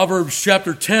Proverbs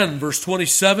chapter 10, verse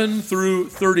 27 through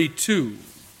 32.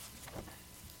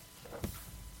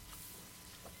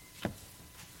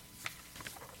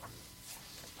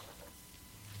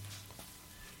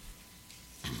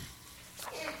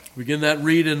 Begin that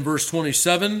read in verse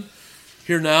 27.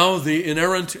 Hear now the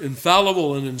inerrant,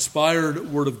 infallible, and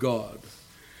inspired word of God.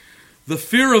 The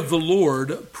fear of the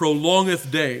Lord prolongeth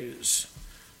days,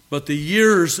 but the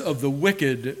years of the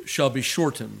wicked shall be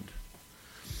shortened.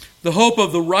 The hope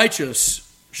of the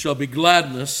righteous shall be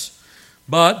gladness,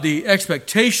 but the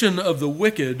expectation of the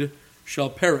wicked shall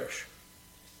perish.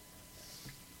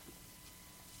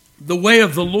 The way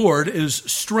of the Lord is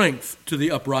strength to the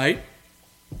upright,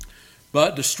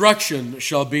 but destruction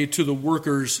shall be to the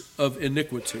workers of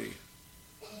iniquity.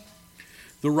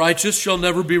 The righteous shall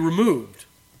never be removed,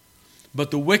 but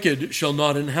the wicked shall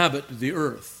not inhabit the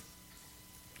earth.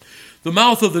 The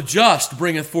mouth of the just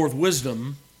bringeth forth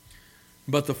wisdom,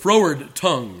 but the froward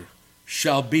tongue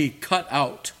shall be cut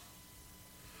out.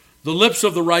 The lips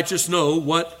of the righteous know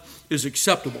what is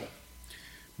acceptable,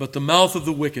 but the mouth of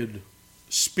the wicked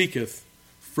speaketh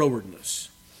frowardness.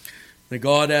 May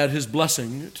God add his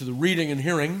blessing to the reading and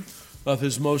hearing of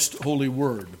his most holy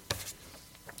word.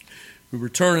 We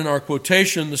return in our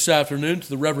quotation this afternoon to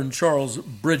the Reverend Charles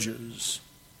Bridges.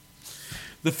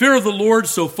 The fear of the Lord,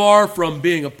 so far from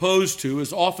being opposed to,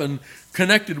 is often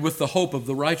connected with the hope of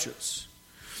the righteous.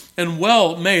 And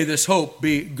well may this hope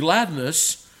be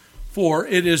gladness, for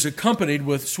it is accompanied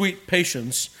with sweet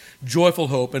patience, joyful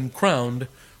hope, and crowned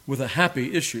with a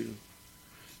happy issue.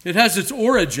 It has its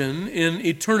origin in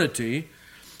eternity.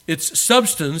 Its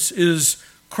substance is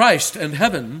Christ and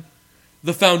heaven.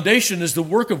 The foundation is the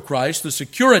work of Christ, the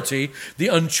security, the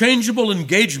unchangeable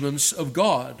engagements of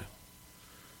God.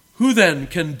 Who then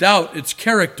can doubt its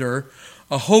character,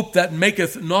 a hope that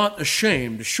maketh not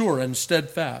ashamed, sure and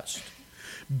steadfast?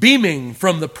 Beaming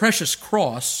from the precious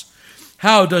cross,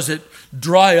 how does it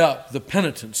dry up the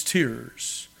penitent's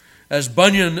tears? As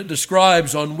Bunyan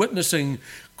describes on witnessing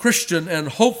Christian and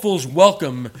hopeful's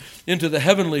welcome into the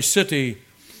heavenly city,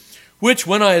 which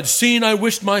when I had seen, I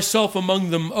wished myself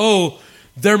among them. Oh,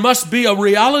 there must be a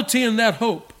reality in that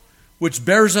hope which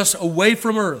bears us away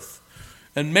from earth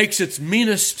and makes its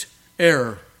meanest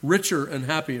heir richer and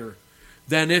happier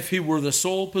than if he were the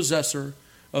sole possessor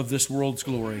of this world's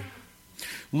glory.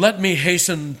 Let me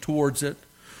hasten towards it,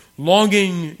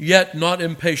 longing yet not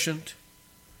impatient.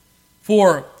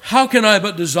 For how can I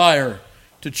but desire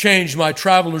to change my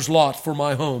traveler's lot for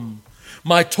my home,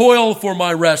 my toil for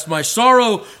my rest, my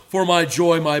sorrow for my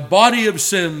joy, my body of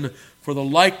sin for the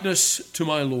likeness to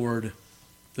my Lord,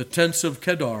 the tents of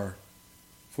Kedar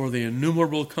for the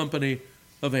innumerable company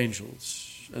of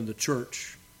angels, and the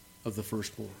church of the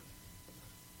firstborn.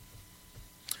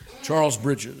 Charles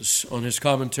Bridges on his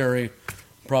commentary,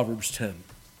 Proverbs 10.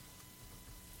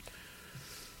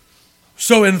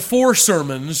 So in 4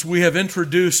 sermons, we have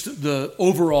introduced the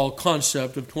overall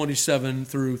concept of 27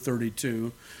 through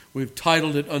 32. We've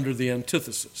titled it under the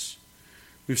antithesis.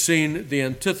 We've seen the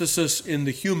antithesis in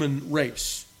the human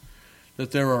race,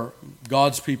 that there are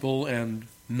God's people and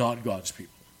not God's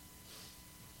people.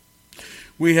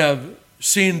 We have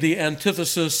seen the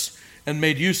antithesis and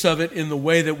made use of it in the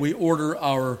way that we order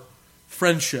our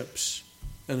friendships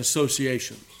and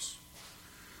associations.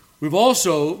 We've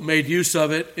also made use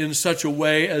of it in such a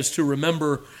way as to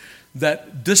remember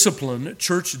that discipline,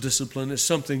 church discipline, is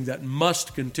something that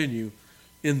must continue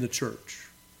in the church.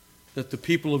 That the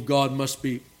people of God must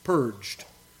be purged,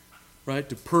 right?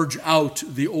 To purge out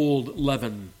the old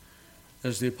leaven,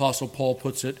 as the Apostle Paul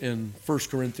puts it in 1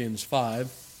 Corinthians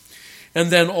 5. And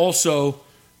then also,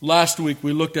 last week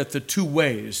we looked at the 2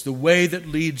 ways, the way that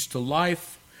leads to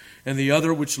life and the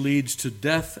other which leads to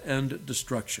death and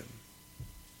destruction.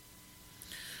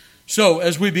 So,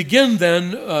 as we begin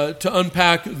then to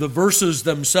unpack the verses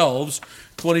themselves,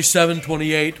 27,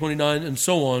 28, 29, and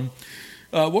so on,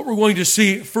 what we're going to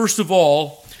see, first of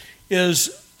all,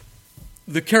 is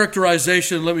the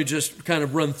characterization. Let me just kind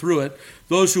of run through it.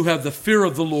 Those who have the fear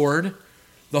of the Lord,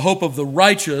 the hope of the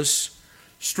righteous,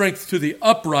 strength to the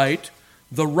upright,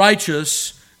 the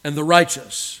righteous, and the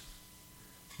righteous,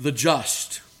 the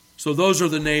just. So those are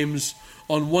the names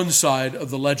on one side of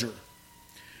the ledger.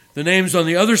 The names on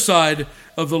the other side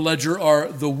of the ledger are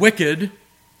the wicked,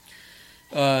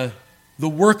 the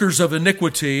workers of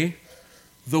iniquity,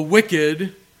 the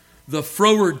wicked, the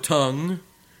froward tongue,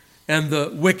 and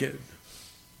the wicked.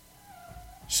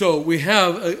 So we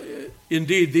have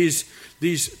indeed these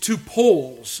 2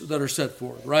 poles that are set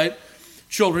forth, right?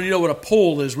 Children, you know what a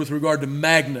pole is with regard to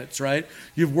magnets, right?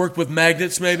 You've worked with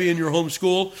magnets maybe in your home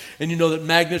school, and you know that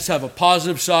magnets have a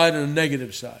positive side and a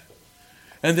negative side.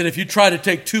 and that if you try to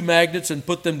take two magnets and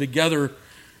put them together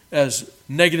as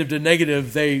negative to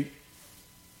negative,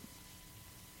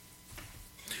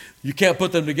 you can't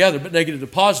put them together, but negative to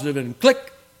positive, and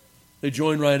click, they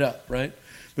join right up, right?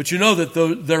 But you know that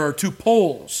there are two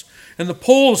poles. And the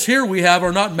poles here we have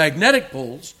are not magnetic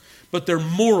poles, but they're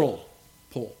moral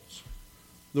poles.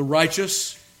 The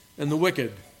righteous and the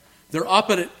wicked. They're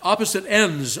opposite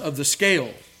ends of the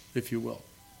scale, if you will.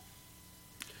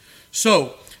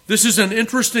 So, this is an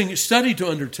interesting study to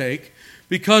undertake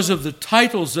because of the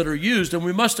titles that are used, and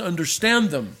we must understand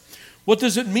them. What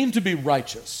does it mean to be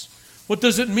righteous? What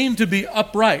does it mean to be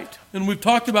upright? And we've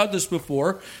talked about this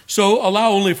before, so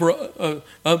allow only for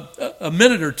a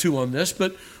minute or two on this,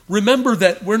 but remember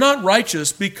that we're not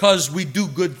righteous because we do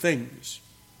good things.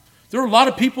 There are a lot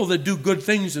of people that do good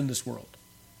things in this world,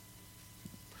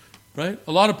 right?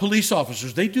 A lot of police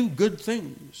officers, they do good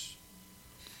things,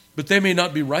 but they may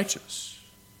not be righteous.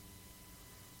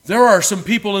 There are some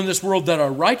people in this world that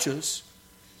are righteous,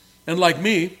 and like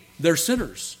me, they're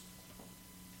sinners,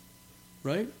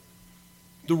 right?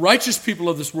 The righteous people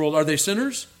of this world, are they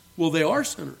sinners? Well, they are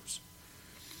sinners.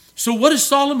 So what is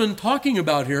Solomon talking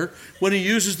about here when he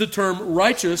uses the term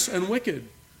righteous and wicked?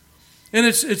 And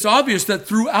it's obvious that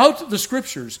throughout the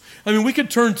Scriptures, I mean, we could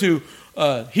turn to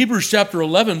Hebrews chapter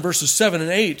 11, verses 7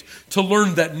 and 8, to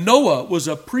learn that Noah was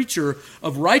a preacher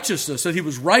of righteousness, that he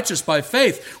was righteous by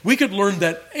faith. We could learn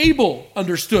that Abel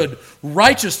understood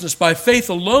righteousness by faith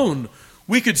alone.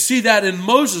 We could see that in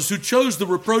Moses, who chose the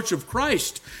reproach of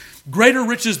Christ. Greater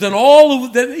riches than all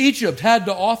that Egypt had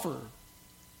to offer.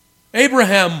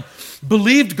 Abraham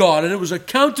believed God, and it was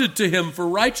accounted to him for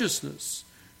righteousness.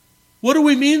 What do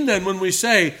we mean then when we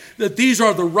say that these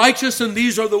are the righteous and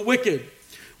these are the wicked?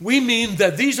 We mean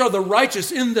that these are the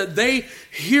righteous in that they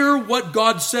hear what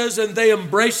God says and they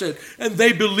embrace it and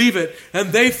they believe it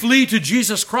and they flee to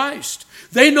Jesus Christ.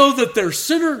 They know that they're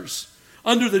sinners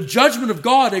under the judgment of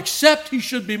God, except he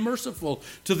should be merciful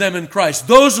to them in Christ.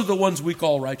 Those are the ones we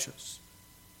call righteous.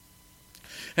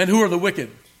 And who are the wicked?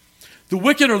 The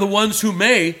wicked are the ones who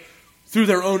may, through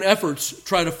their own efforts,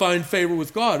 try to find favor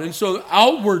with God. And so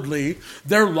outwardly,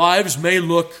 their lives may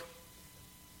look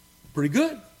pretty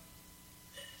good.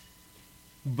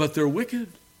 But they're wicked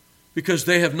because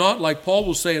they have not, like Paul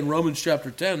will say in Romans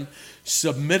chapter 10,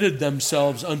 submitted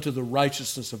themselves unto the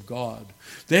righteousness of God.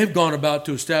 They have gone about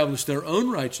to establish their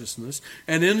own righteousness,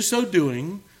 and in so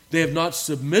doing, they have not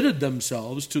submitted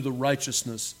themselves to the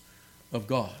righteousness of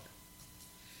God.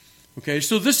 Okay,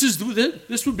 so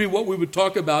this would be what we would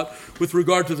talk about with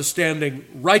regard to the standing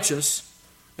righteous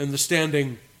and the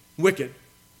standing wicked.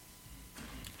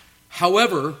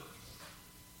 However,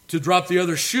 to drop the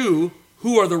other shoe,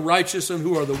 who are the righteous and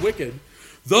who are the wicked?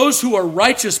 Those who are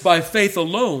righteous by faith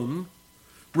alone,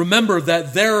 remember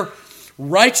that their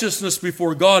righteousness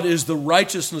before God is the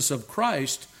righteousness of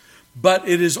Christ, but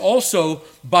it is also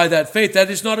by that faith.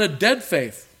 That is not a dead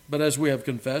faith, but as we have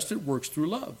confessed, it works through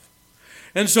love.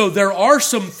 And so there are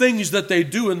some things that they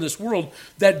do in this world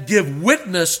that give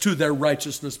witness to their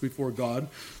righteousness before God,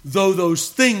 though those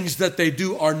things that they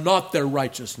do are not their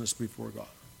righteousness before God.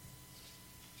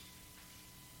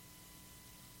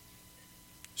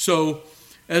 So,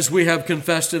 as we have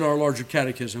confessed in our larger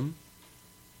catechism,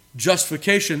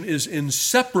 justification is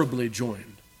inseparably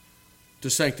joined to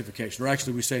sanctification. Or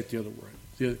actually, we say it the other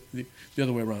way, the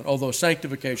other way around. Although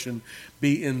sanctification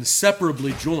be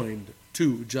inseparably joined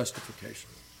to justification.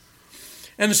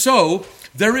 And so,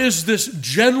 there is this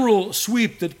general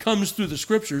sweep that comes through the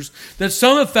Scriptures that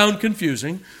some have found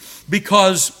confusing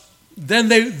because then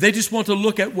they just want to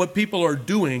look at what people are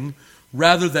doing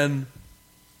rather than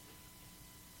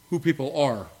who people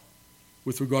are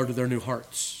with regard to their new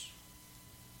hearts.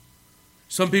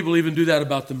 Some people even do that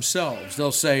about themselves.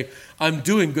 They'll say, I'm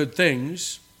doing good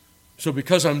things, so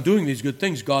because I'm doing these good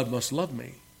things, God must love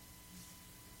me.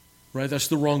 Right? That's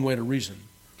the wrong way to reason.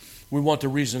 We want to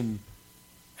reason,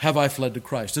 have I fled to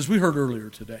Christ? As we heard earlier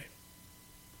today.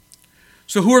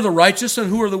 So who are the righteous and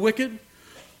who are the wicked?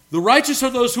 The righteous are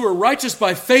those who are righteous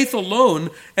by faith alone,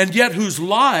 and yet whose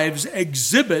lives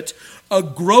exhibit a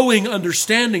growing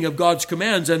understanding of God's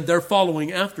commands, and they're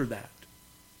following after that.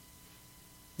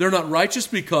 They're not righteous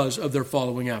because of their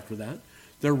following after that.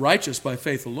 They're righteous by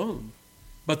faith alone,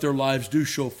 but their lives do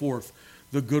show forth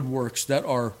the good works that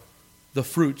are the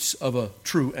fruits of a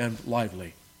true and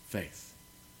lively faith.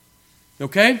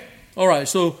 Okay? All right,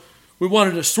 so we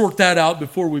wanted to sort that out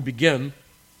before we begin.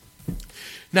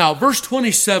 Now, verse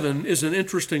 27 is an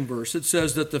interesting verse. It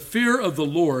says that the fear of the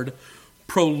Lord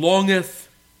prolongeth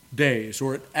days,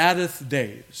 or it addeth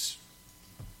days.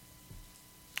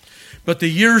 But the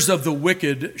years of the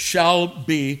wicked shall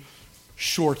be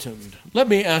shortened. Let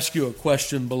me ask you a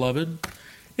question, beloved.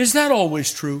 Is that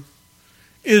always true?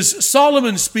 Is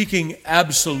Solomon speaking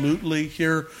absolutely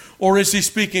here, or is he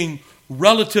speaking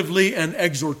relatively and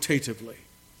exhortatively?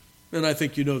 And I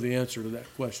think you know the answer to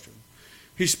that question.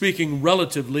 He's speaking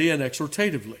relatively and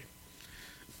exhortatively.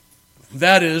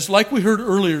 That is, like we heard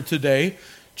earlier today,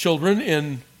 children,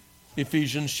 in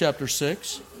Ephesians chapter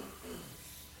 6,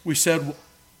 we said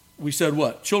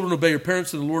what? Children, obey your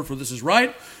parents in the Lord, for this is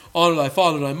right. Honor thy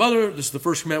father and thy mother. This is the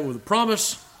first commandment with a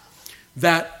promise,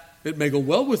 that it may go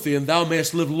well with thee, and thou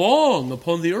mayest live long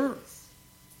upon the earth.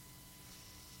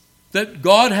 That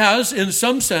God has, in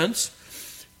some sense,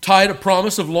 tied a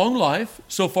promise of long life,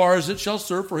 so far as it shall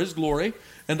serve for his glory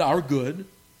and our good,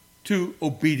 to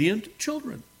obedient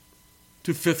children,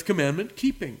 to fifth commandment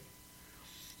keeping.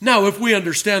 Now, if we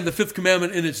understand the fifth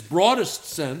commandment in its broadest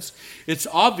sense, it's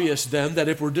obvious then that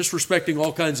if we're disrespecting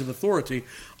all kinds of authority,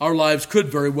 our lives could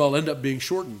very well end up being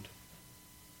shortened.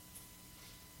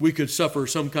 We could suffer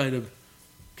some kind of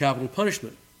capital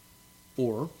punishment,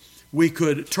 or we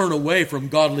could turn away from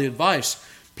godly advice,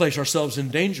 place ourselves in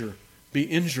danger, be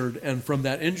injured, and from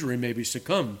that injury maybe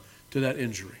succumb to that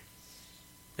injury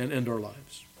and end our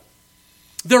lives.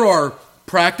 There are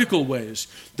practical ways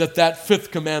that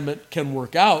fifth commandment can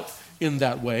work out in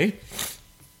that way.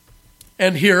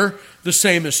 And here the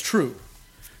same is true,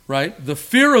 right? The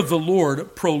fear of the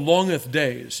Lord prolongeth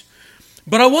days.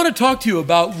 But I want to talk to you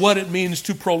about what it means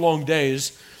to prolong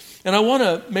days. And I want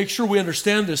to make sure we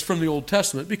understand this from the Old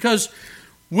Testament, because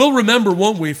we'll remember,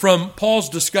 won't we, from Paul's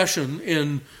discussion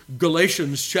in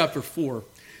Galatians chapter 4,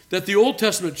 that the Old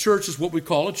Testament church is what we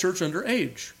call a church under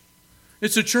age.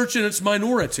 It's a church in its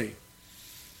minority.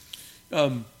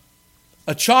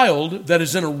 A child that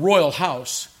is in a royal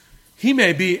house, he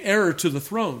may be heir to the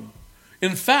throne.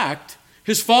 In fact,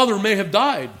 his father may have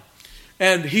died,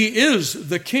 and he is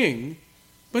the king,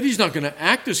 but he's not going to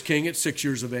act as king at 6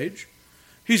 years of age.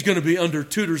 He's going to be under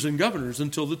tutors and governors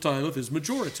until the time of his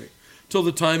majority, till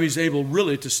the time he's able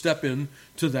really to step in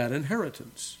to that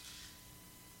inheritance.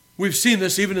 We've seen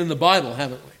this even in the Bible,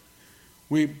 haven't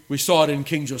we? We saw it in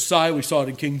King Josiah, we saw it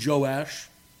in King Joash,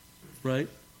 right?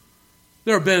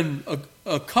 There have been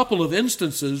a couple of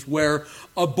instances where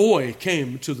a boy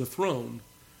came to the throne,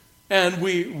 and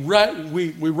we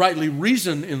rightly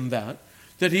reason in that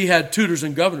he had tutors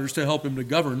and governors to help him to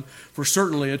govern, for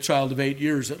certainly a child of 8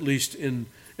 years, at least in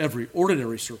every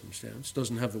ordinary circumstance,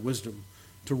 doesn't have the wisdom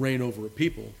to reign over a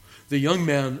people. The young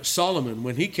man Solomon,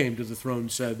 when he came to the throne,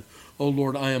 said, "O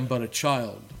Lord, I am but a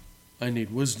child. I need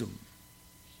wisdom."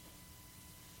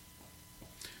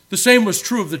 The same was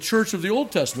true of the church of the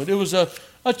Old Testament. It was a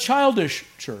childish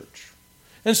church.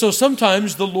 And so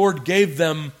sometimes the Lord gave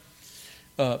them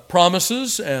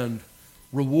promises and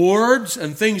rewards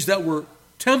and things that were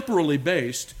temporally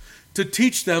based to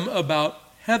teach them about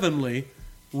heavenly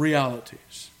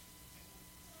realities.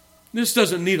 This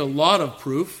doesn't need a lot of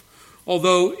proof,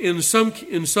 although in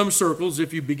some circles,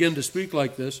 if you begin to speak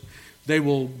like this, they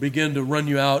will begin to run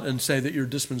you out and say that you're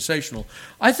dispensational.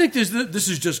 I think this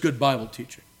is just good Bible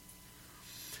teaching.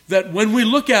 That when we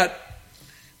look at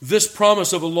this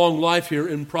promise of a long life here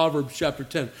in Proverbs chapter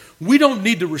 10, we don't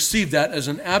need to receive that as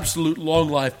an absolute long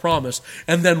life promise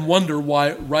and then wonder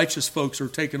why righteous folks are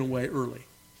taken away early.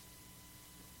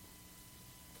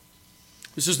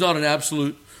 This is not an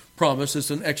absolute promise.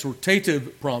 It's an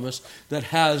exhortative promise that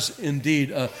has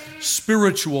indeed a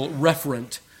spiritual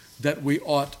referent that we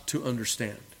ought to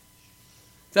understand.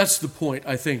 That's the point,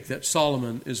 I think, that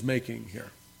Solomon is making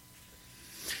here.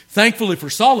 Thankfully for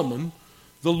Solomon,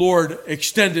 the Lord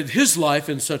extended his life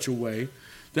in such a way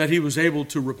that he was able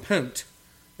to repent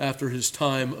after his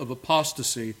time of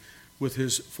apostasy with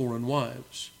his foreign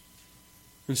wives.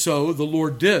 And so the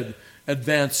Lord did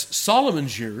advance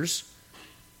Solomon's years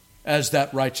as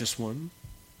that righteous one.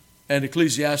 And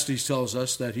Ecclesiastes tells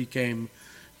us that he came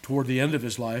toward the end of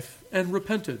his life and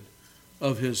repented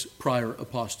of his prior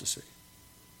apostasy.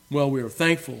 Well, we are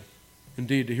thankful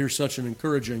indeed to hear such an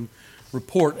encouraging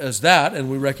report as that,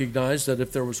 and we recognize that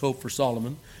if there was hope for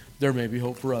Solomon, there may be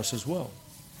hope for us as well.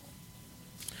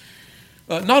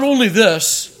 Not only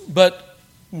this, but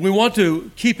we want to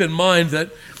keep in mind that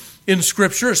in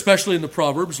Scripture, especially in the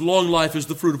Proverbs, long life is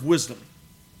the fruit of wisdom.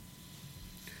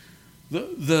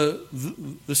 The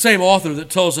same author that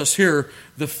tells us here,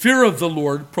 the fear of the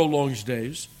Lord prolongs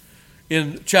days,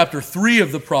 in chapter 3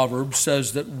 of the Proverbs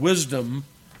says that wisdom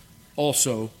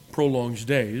also prolongs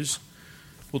days.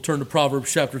 We'll turn to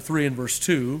Proverbs chapter 3 and verse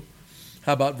 2.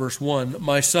 How about verse 1?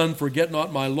 My son, forget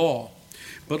not my law,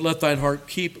 but let thine heart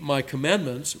keep my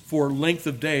commandments, for length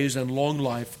of days and long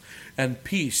life and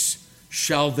peace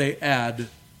shall they add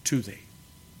to thee.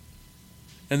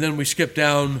 And then we skip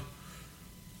down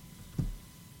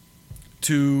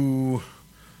to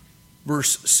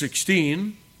verse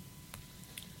 16.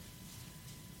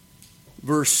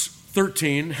 Verse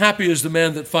 13, happy is the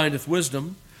man that findeth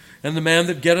wisdom, and the man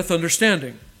that getteth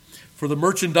understanding. For the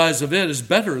merchandise of it is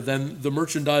better than the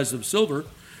merchandise of silver,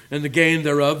 and the gain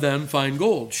thereof than fine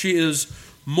gold. She is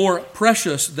more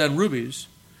precious than rubies,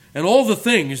 and all the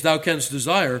things thou canst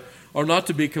desire are not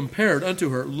to be compared unto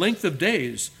her. Length of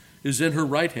days is in her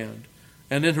right hand,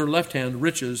 and in her left hand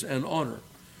riches and honor.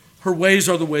 Her ways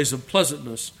are the ways of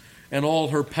pleasantness, and all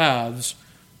her paths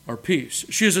are peace.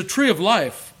 She is a tree of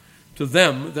life to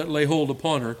them that lay hold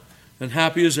upon her, and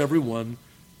happy is every one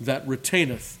that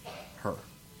retaineth her.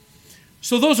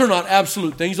 So those are not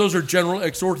absolute things. Those are general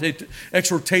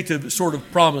exhortative sort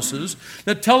of promises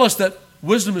that tell us that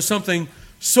wisdom is something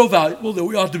so valuable that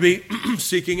we ought to be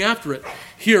seeking after it.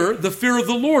 Here, the fear of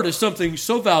the Lord is something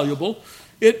so valuable,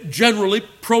 it generally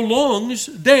prolongs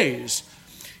days.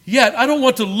 Yet, I don't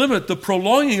want to limit the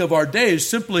prolonging of our days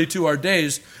simply to our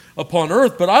days upon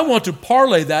earth, but I want to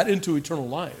parlay that into eternal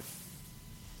life.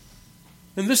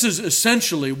 And this is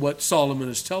essentially what Solomon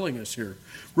is telling us here.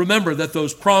 Remember that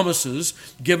those promises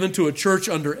given to a church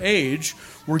under age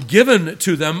were given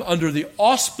to them under the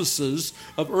auspices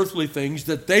of earthly things,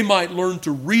 that they might learn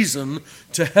to reason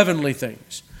to heavenly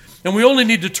things. And we only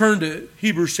need to turn to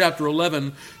Hebrews chapter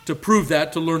 11 to prove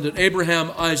that, to learn that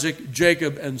Abraham, Isaac,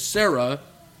 Jacob, and Sarah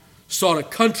sought a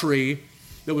country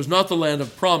that was not the land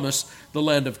of promise, the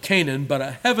land of Canaan, but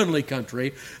a heavenly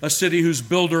country, a city whose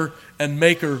builder and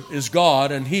maker is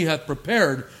God, and he hath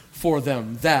prepared for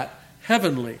them that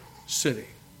heavenly city.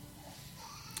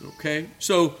 Okay,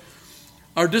 so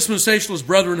our dispensationalist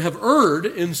brethren have erred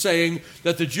in saying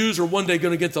that the Jews are one day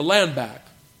going to get the land back.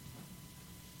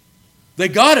 They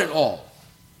got it all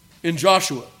in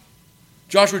Joshua.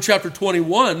 Joshua chapter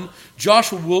 21,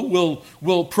 Joshua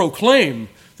will proclaim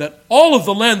that all of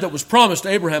the land that was promised to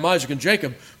Abraham, Isaac, and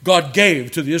Jacob, God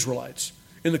gave to the Israelites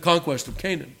in the conquest of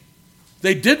Canaan.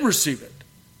 They did receive it,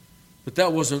 but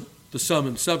that wasn't the sum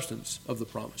and substance of the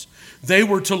promise. They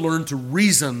were to learn to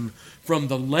reason from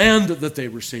the land that they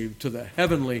received to the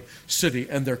heavenly city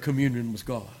and their communion with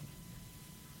God.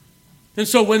 And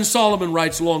so when Solomon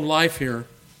writes long life here,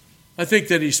 I think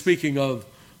that he's speaking of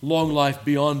long life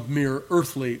beyond mere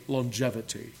earthly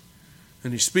longevity.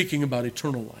 And he's speaking about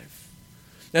eternal life.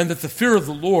 And that the fear of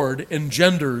the Lord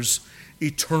engenders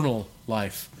eternal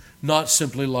life, not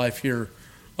simply life here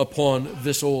upon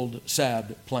this old,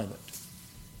 sad planet.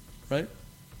 Right?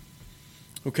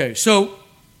 Okay, so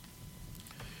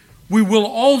we will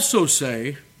also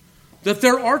say that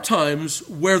there are times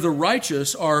where the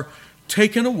righteous are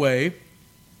taken away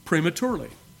prematurely.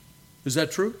 Is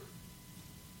that true?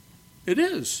 It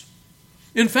is.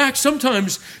 In fact,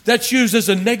 sometimes that's used as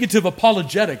a negative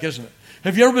apologetic, isn't it?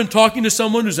 Have you ever been talking to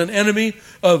someone who's an enemy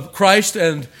of Christ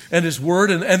and His Word,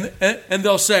 and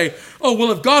they'll say, oh,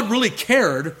 well, if God really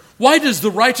cared, why does the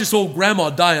righteous old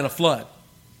grandma die in a flood?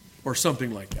 Or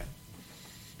something like that.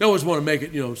 They always want to make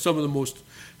it, some of the most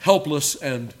helpless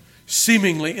and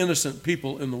seemingly innocent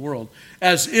people in the world,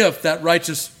 as if that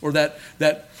righteous or that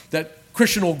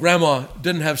Christian old grandma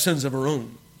didn't have sins of her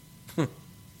own.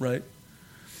 Right?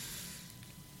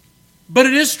 But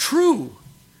it is true.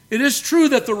 It is true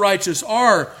that the righteous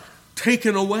are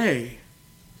taken away.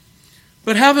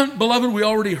 But beloved, we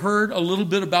already heard a little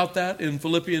bit about that in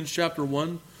Philippians chapter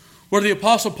 1, where the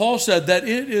Apostle Paul said that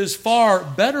it is far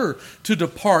better to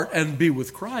depart and be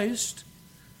with Christ.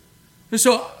 And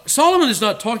so Solomon is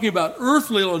not talking about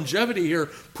earthly longevity here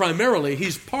primarily.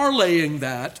 He's parlaying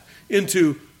that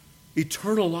into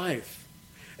eternal life.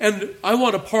 And I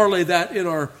want to parlay that in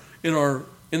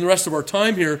the rest of our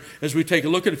time here, as we take a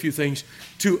look at a few things,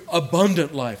 to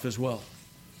abundant life as well.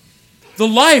 The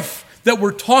life that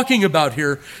we're talking about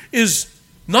here is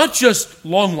not just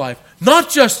long life, not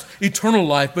just eternal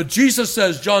life, but Jesus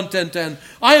says, John 10:10,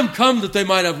 I am come that they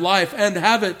might have life and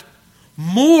have it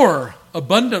more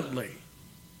abundantly.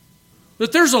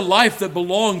 That there's a life that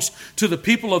belongs to the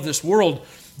people of this world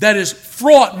that is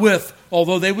fraught with,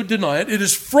 although they would deny it, it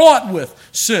is fraught with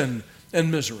sin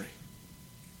and misery.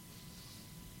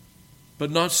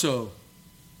 But not so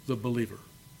the believer.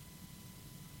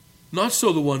 Not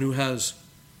so the one who has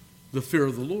the fear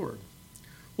of the Lord.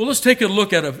 Well, let's take a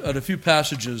look at a few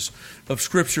passages of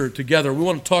Scripture together. We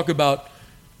want to talk about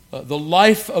the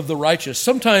life of the righteous.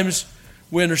 Sometimes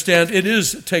we understand it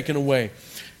is taken away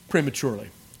prematurely.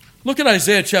 Look at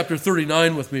Isaiah chapter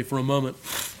 39 with me for a moment.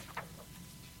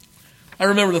 I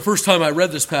remember the first time I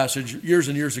read this passage years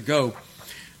and years ago,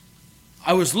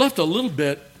 I was left a little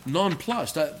bit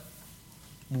nonplussed.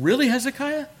 Really,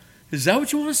 Hezekiah? Is that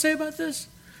what you want to say about this?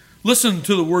 Listen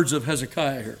to the words of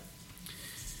Hezekiah here.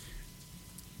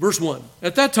 Verse 1.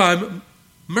 At that time,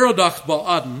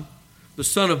 Merodach-Baladan, the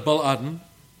son of Baladan,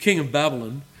 king of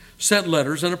Babylon, sent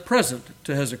letters and a present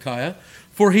to Hezekiah,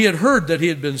 for he had heard that he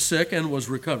had been sick and was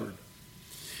recovered.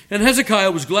 And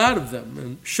Hezekiah was glad of them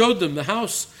and showed them the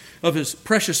house of his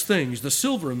precious things, the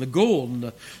silver and the gold and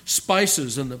the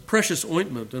spices and the precious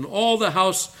ointment, and all the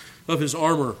house of his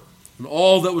armor and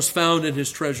all that was found in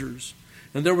his treasures.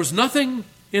 And there was nothing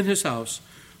in his house,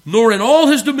 nor in all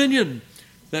his dominion,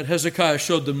 that Hezekiah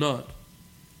showed them not.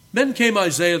 Then came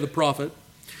Isaiah the prophet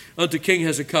unto King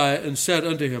Hezekiah and said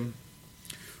unto him,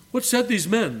 What said these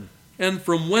men, and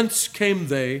from whence came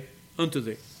they unto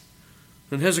thee?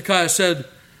 And Hezekiah said,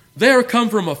 They are come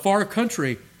from a far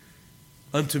country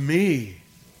unto me,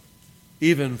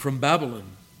 even from Babylon.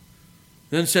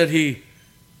 Then said he,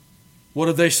 What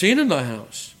have they seen in thy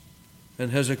house?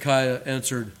 And Hezekiah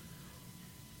answered,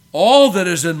 All that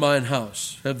is in mine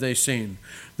house have they seen.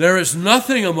 There is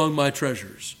nothing among my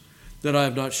treasures that I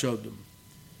have not showed them.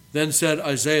 Then said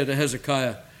Isaiah to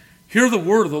Hezekiah, Hear the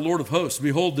word of the Lord of hosts.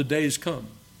 Behold, the days come,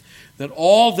 that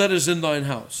all that is in thine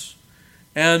house,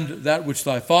 and that which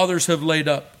thy fathers have laid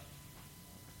up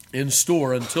in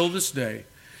store until this day,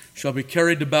 shall be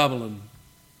carried to Babylon,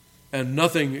 and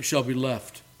nothing shall be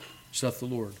left, saith the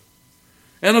Lord.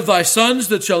 And of thy sons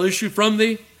that shall issue from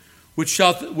thee, which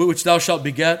thou shalt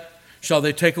beget, shall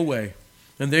they take away,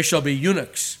 and they shall be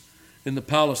eunuchs in the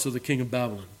palace of the king of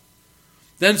Babylon.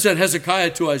 Then said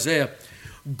Hezekiah to Isaiah,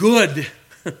 Good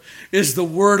is the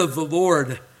word of the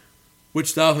Lord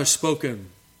which thou hast spoken.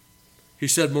 He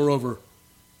said, moreover,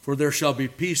 For there shall be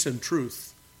peace and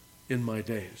truth in my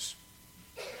days.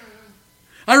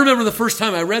 I remember the first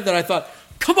time I read that, I thought,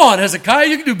 come on, Hezekiah,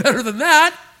 you can do better than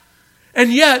that.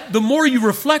 And yet, the more you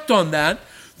reflect on that,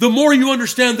 the more you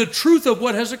understand the truth of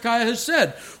what Hezekiah has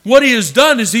said. What he has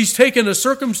done is he's taken a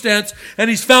circumstance and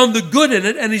he's found the good in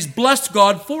it and he's blessed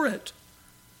God for it.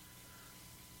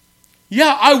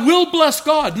 Yeah, I will bless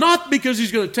God, not because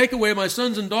he's going to take away my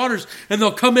sons and daughters and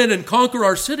they'll come in and conquer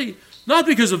our city. Not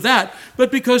because of that,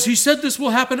 but because he said this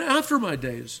will happen after my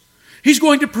days. He's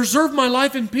going to preserve my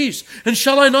life in peace. And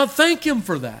shall I not thank him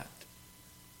for that?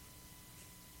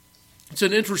 It's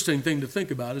an interesting thing to think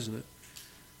about, isn't it?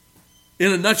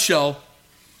 In a nutshell,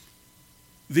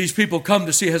 these people come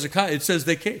to see Hezekiah. It says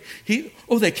they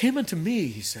came unto me,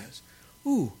 he says.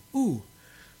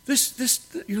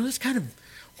 This kind of,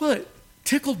 it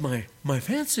tickled my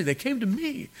fancy. They came to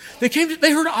me. They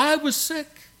heard I was sick.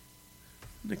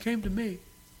 They came to me.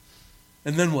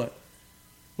 And then what?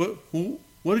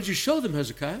 What did you show them,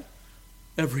 Hezekiah?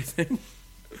 Everything.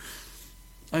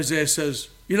 Isaiah says,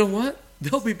 you know what?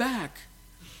 They'll be back.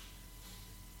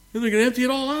 And they're going to empty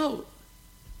it all out.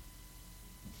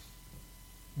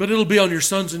 But it'll be on your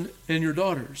sons and your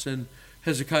daughters. And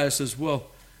Hezekiah says, well,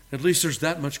 at least there's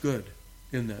that much good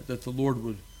in that the Lord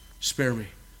would spare me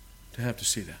to have to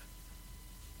see that.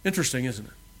 Interesting, isn't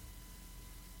it?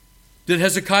 Did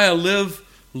Hezekiah live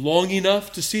long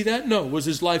enough to see that? No. Was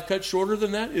his life cut shorter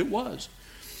than that? It was.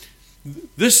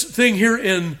 This thing here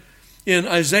in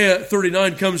Isaiah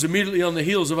 39 comes immediately on the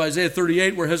heels of Isaiah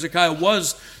 38, where Hezekiah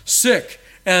was sick,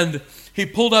 and he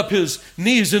pulled up his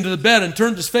knees into the bed and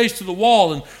turned his face to the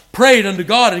wall and prayed unto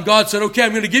God, and God said, okay, I'm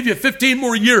going to give you 15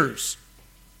 more years.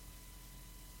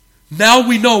 Now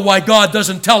we know why God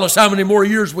doesn't tell us how many more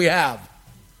years we have.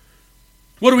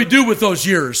 What do we do with those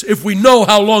years if we know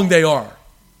how long they are?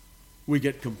 We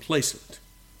get complacent,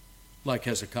 like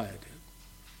Hezekiah did.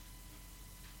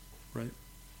 Right?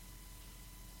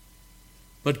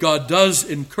 But God does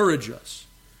encourage us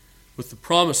with the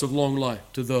promise of long life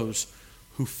to those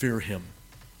who fear him.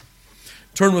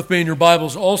 Turn with me in your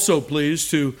Bibles also, please,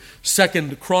 to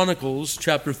 2 Chronicles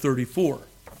chapter 34.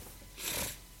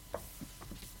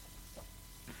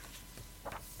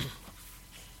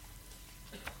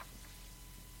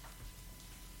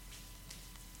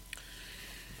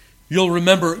 You'll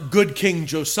remember good King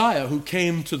Josiah, who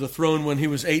came to the throne when he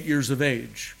was 8 years of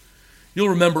age. You'll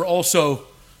remember also,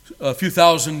 a few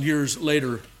thousand years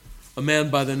later, a man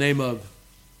by the name of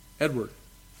Edward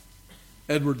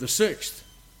VI,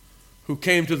 who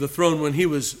came to the throne when he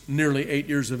was nearly 8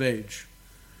 years of age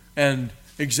and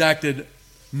exacted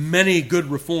many good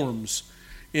reforms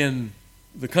in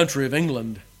the country of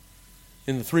England,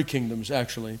 in the three kingdoms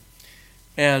actually,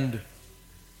 and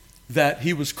that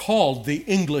he was called the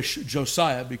English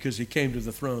Josiah because he came to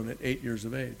the throne at 8 years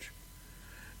of age.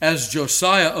 As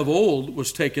Josiah of old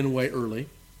was taken away early,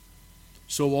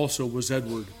 so also was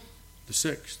Edward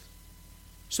VI.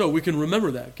 So we can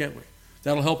remember that, can't we?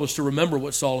 That'll help us to remember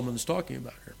what Solomon's talking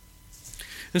about here.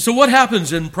 And so what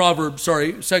happens in 2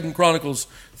 Chronicles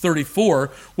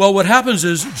 34? Well, what happens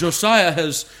is Josiah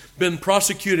has been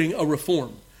prosecuting a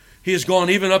reform. He has gone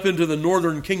even up into the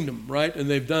northern kingdom, right? And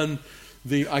they've done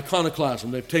the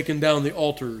iconoclasm. They've taken down the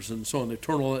altars and so on. They've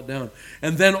torn all that down.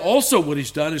 And then also what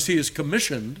he's done is he has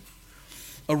commissioned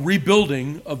a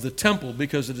rebuilding of the temple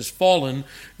because it has fallen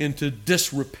into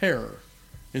disrepair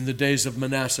in the days of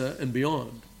Manasseh and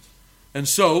beyond. And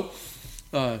so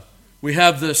we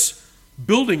have this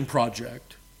building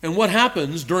project. And what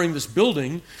happens during this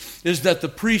building is that the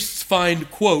priests find,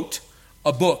 quote,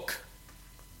 a book.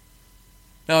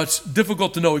 Now, it's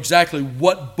difficult to know exactly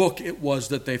what book it was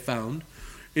that they found.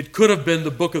 It could have been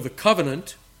the book of the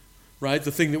covenant, right?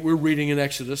 The thing that we're reading in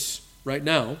Exodus right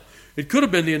now. It could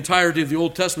have been the entirety of the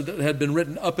Old Testament that had been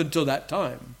written up until that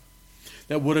time.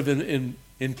 That would have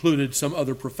included some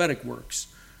other prophetic works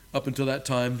up until that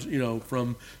time,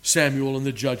 from Samuel and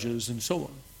the Judges and so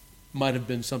on. Might have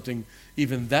been something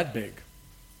even that big.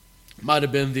 Might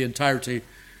have been the entirety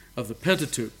of the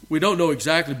Pentateuch. We don't know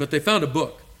exactly, but they found a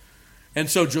book. And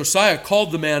so Josiah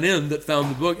called the man in that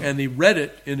found the book, and he read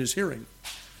it in his hearing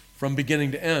from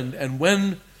beginning to end. And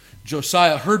when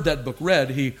Josiah heard that book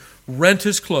read, he rent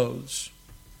his clothes,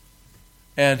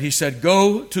 and he said,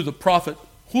 "Go to the prophet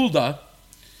Huldah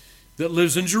that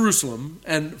lives in Jerusalem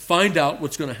and find out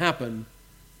what's going to happen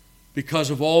because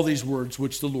of all these words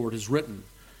which the Lord has written."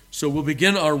 So we'll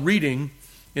begin our reading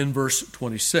in verse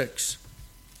 26.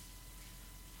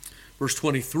 Verse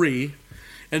 23,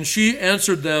 "And she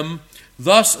answered them,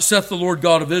 Thus saith the Lord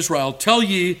God of Israel, Tell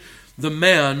ye the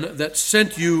man that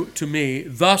sent you to me,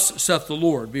 Thus saith the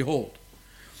Lord, Behold,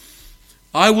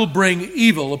 I will bring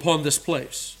evil upon this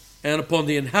place, and upon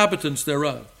the inhabitants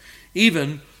thereof,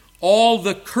 even all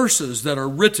the curses that are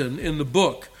written in the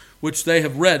book which they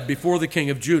have read before the king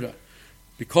of Judah,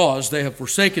 because they have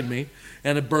forsaken me,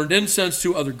 and have burned incense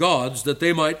to other gods, that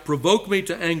they might provoke me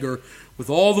to anger with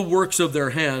all the works of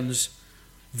their hands.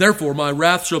 Therefore my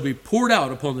wrath shall be poured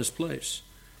out upon this place,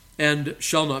 and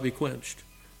shall not be quenched.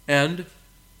 And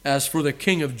as for the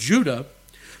king of Judah,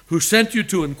 who sent you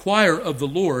to inquire of the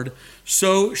Lord,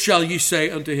 so shall ye say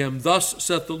unto him, Thus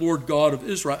saith the Lord God of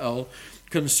Israel,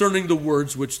 concerning the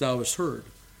words which thou hast heard.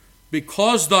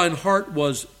 Because thine heart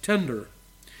was tender,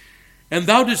 and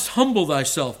thou didst humble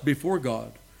thyself before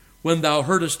God, when thou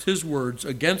heardest his words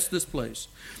against this place,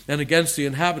 and against the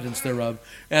inhabitants thereof,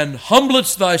 and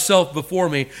humbledst thyself before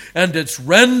me, and didst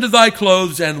rend thy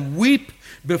clothes, and weep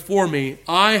before me,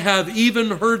 I have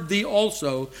even heard thee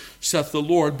also, saith the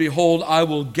Lord. Behold, I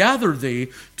will gather thee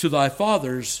to thy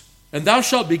fathers, and thou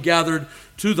shalt be gathered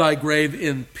to thy grave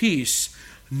in peace.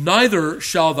 Neither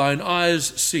shall thine eyes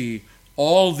see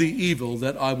all the evil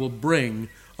that I will bring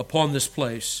upon this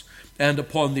place, and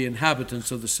upon the inhabitants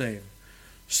of the same.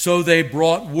 So they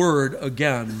brought word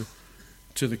again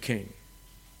to the king."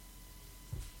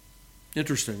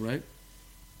 Interesting, right?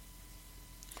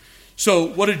 So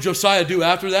what did Josiah do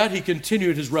after that? He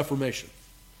continued his reformation.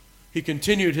 He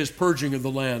continued his purging of the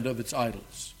land of its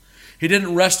idols. He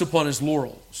didn't rest upon his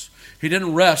laurels. He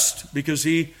didn't rest because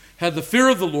he had the fear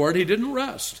of the Lord. He didn't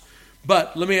rest.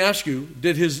 But let me ask you,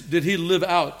 did he live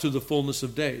out to the fullness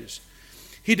of days?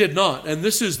 He did not. And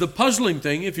this is the puzzling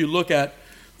thing if you look at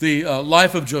the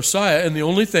life of Josiah, and the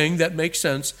only thing that makes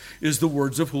sense is the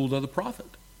words of Huldah the prophet.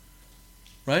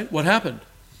 Right? What happened?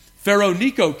 Pharaoh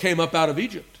Necho came up out of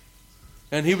Egypt,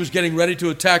 and he was getting ready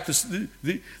to attack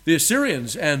the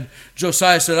Assyrians. And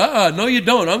Josiah said, no you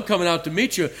don't, I'm coming out to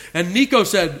meet you. And Necho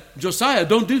said, Josiah,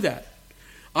 don't do that.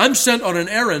 I'm sent on an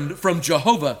errand from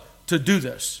Jehovah to do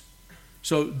this.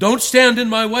 So don't stand in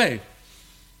my way.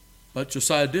 But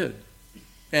Josiah did,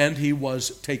 and he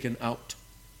was taken out.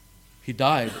 He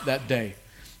died that day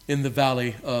in the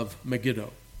valley of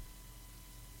Megiddo.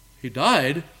 He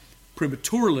died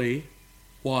prematurely.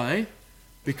 Why?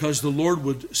 Because the Lord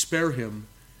would spare him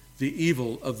the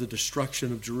evil of the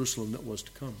destruction of Jerusalem that was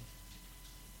to come.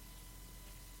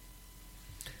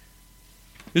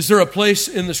 Is there a place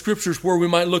in the Scriptures where we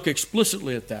might look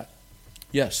explicitly at that?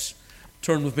 Yes.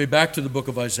 Turn with me back to the book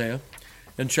of Isaiah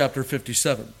and chapter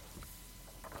 57.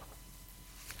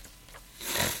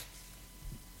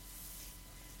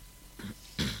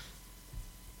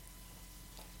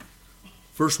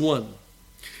 Verse 1.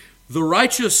 The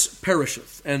righteous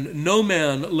perisheth, and no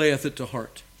man layeth it to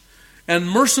heart. And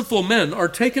merciful men are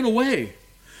taken away,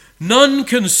 none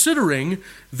considering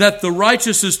that the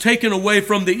righteous is taken away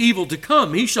from the evil to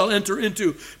come. He shall enter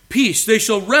into peace. They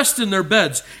shall rest in their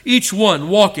beds, each one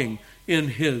walking in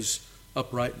his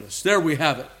uprightness. There we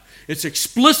have it. It's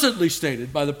explicitly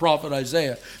stated by the prophet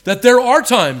Isaiah that there are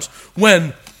times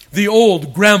when The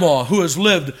old grandma who has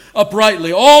lived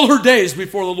uprightly all her days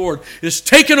before the Lord is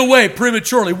taken away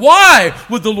prematurely. Why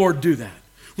would the Lord do that?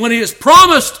 When he has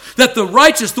promised that the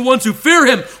righteous, the ones who fear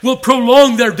him, will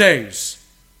prolong their days.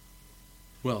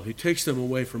 Well, he takes them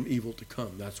away from evil to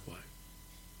come. That's why.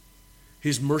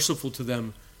 He's merciful to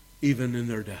them even in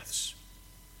their deaths.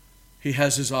 He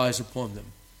has his eyes upon them.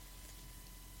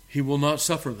 He will not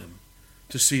suffer them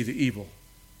to see the evil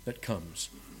that comes.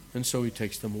 And so he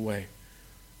takes them away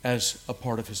as a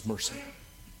part of his mercy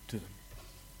to them.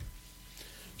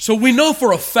 So we know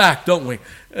for a fact, don't we,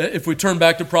 if we turn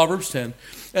back to Proverbs 10,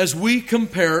 as we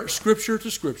compare Scripture to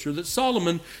Scripture, that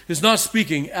Solomon is not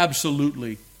speaking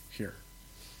absolutely here.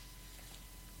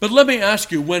 But let me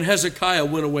ask you, when Hezekiah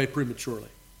went away prematurely,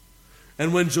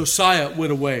 and when Josiah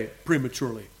went away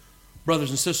prematurely, brothers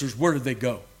and sisters, where did they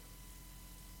go?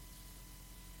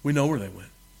 We know where they went.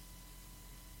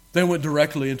 They went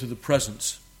directly into the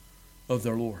presence of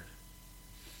their Lord.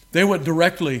 They went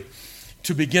directly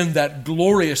to begin that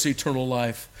glorious eternal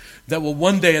life that will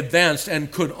one day advance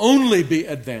and could only be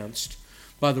advanced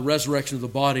by the resurrection of the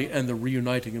body and the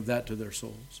reuniting of that to their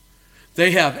souls.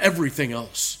 They have everything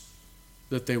else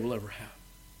that they will ever have.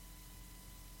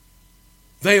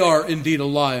 They are indeed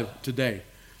alive today.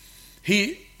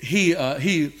 He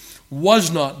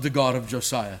was not the God of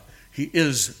Josiah. He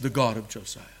is the God of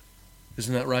Josiah.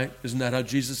 Isn't that right? Isn't that how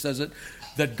Jesus says it?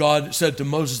 That God said to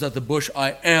Moses at the bush,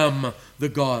 I am the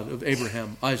God of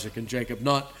Abraham, Isaac, and Jacob.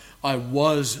 Not, I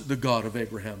was the God of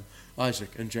Abraham, Isaac,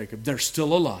 and Jacob. They're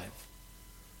still alive.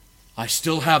 I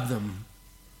still have them.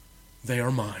 They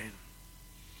are mine.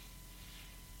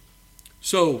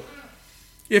 So,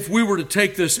 if we were to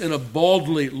take this in a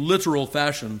baldly literal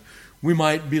fashion, we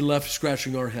might be left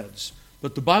scratching our heads.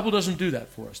 But the Bible doesn't do that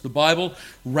for us. The Bible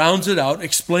rounds it out,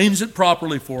 explains it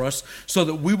properly for us, so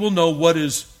that we will know what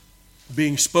is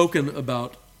being spoken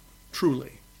about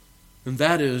truly. And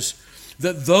that is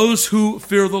that those who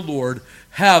fear the Lord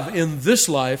have in this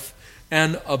life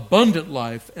an abundant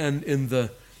life, and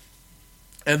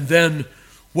then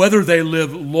whether they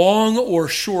live long or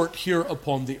short here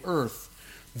upon the earth,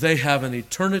 they have an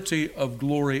eternity of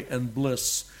glory and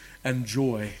bliss and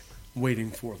joy waiting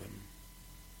for them.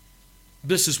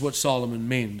 This is what Solomon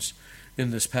means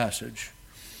in this passage.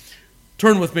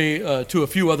 Turn with me to a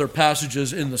few other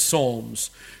passages in the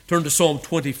Psalms. Turn to Psalm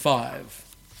 25.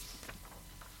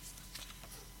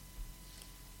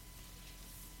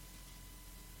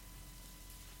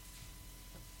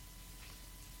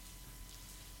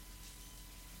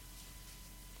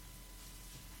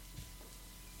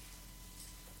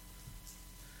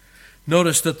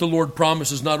 Notice that the Lord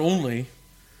promises not only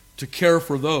to care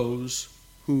for those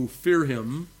who fear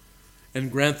him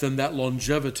and grant them that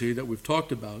longevity that we've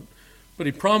talked about, but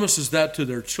he promises that to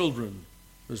their children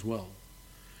as well.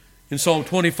 In Psalm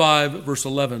 25, verse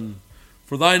 11,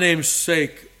 for thy name's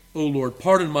sake, O Lord,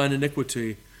 pardon mine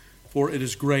iniquity, for it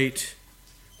is great.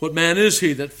 What man is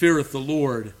he that feareth the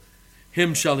Lord?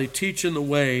 Him shall he teach in the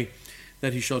way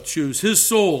that he shall choose. His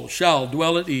soul shall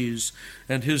dwell at ease,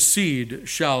 and his seed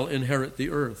shall inherit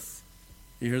the earth.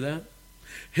 You hear that?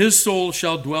 His soul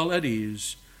shall dwell at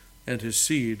ease, and his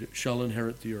seed shall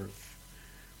inherit the earth.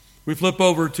 We flip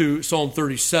over to Psalm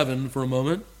 37 for a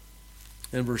moment,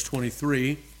 and verse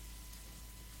 23.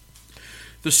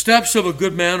 The steps of a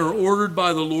good man are ordered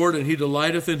by the Lord, and he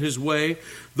delighteth in his way.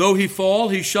 Though he fall,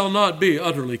 he shall not be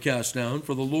utterly cast down,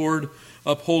 for the Lord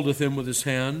upholdeth him with his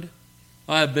hand.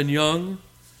 I have been young,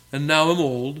 and now am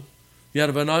old, yet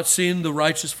have I not seen the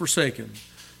righteous forsaken,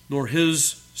 nor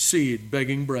his seed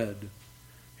begging bread.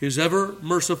 He is ever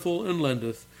merciful and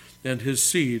lendeth, and his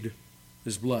seed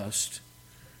is blessed.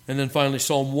 And then finally,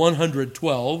 Psalm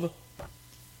 112,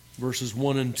 verses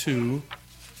 1 and 2.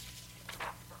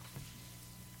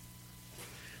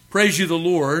 Praise ye the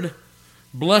Lord.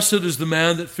 Blessed is the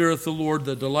man that feareth the Lord,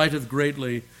 that delighteth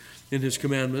greatly in his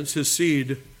commandments. His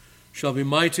seed shall be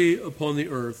mighty upon the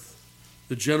earth.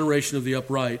 The generation of the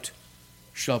upright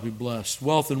shall be blessed.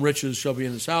 Wealth and riches shall be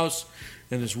in his house,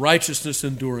 and his righteousness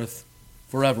endureth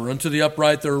forever. Unto the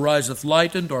upright there ariseth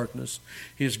light and darkness.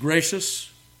 He is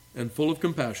gracious and full of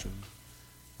compassion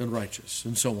and righteous,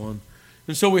 and so on.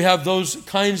 And so we have those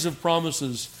kinds of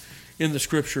promises in the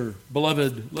Scripture.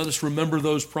 Beloved, let us remember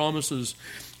those promises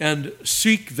and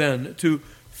seek then to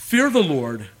fear the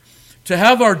Lord, to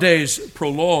have our days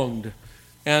prolonged,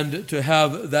 and to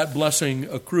have that blessing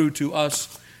accrue to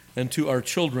us and to our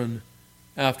children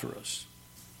after us.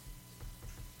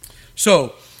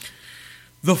 So,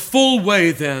 the full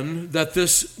way then that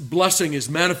this blessing is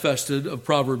manifested of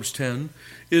Proverbs 10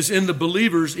 is in the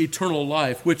believer's eternal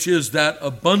life, which is that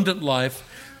abundant life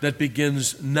that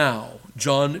begins now.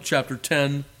 John chapter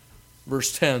 10,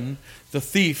 verse 10, the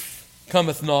thief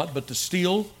cometh not but to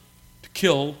steal, to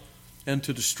kill, and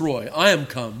to destroy. I am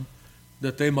come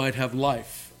that they might have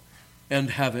life and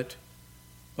have it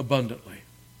abundantly.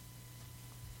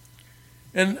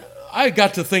 And I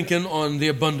got to thinking on the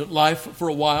abundant life for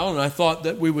a while, and I thought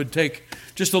that we would take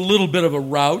just a little bit of a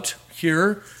route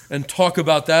here and talk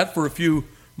about that for a few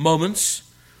moments.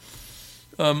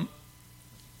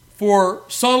 For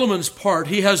Solomon's part,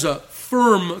 he has a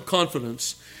firm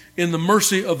confidence in the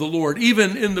mercy of the Lord,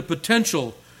 even in the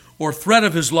potential or threat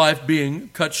of his life being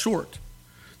cut short.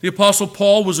 The Apostle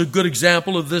Paul was a good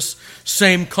example of this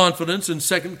same confidence in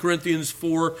 2 Corinthians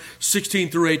 4, 16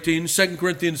 through 18, 2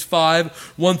 Corinthians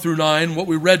 5, 1 through 9, what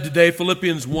we read today,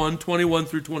 Philippians 1, 21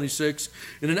 through 26,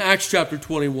 and in Acts chapter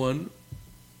 21,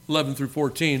 11 through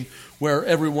 14, where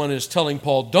everyone is telling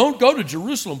Paul, don't go to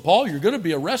Jerusalem, Paul, you're going to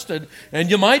be arrested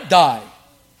and you might die.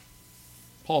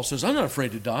 Paul says, I'm not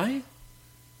afraid to die.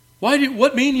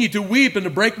 What mean ye to weep and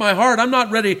to break my heart? I'm not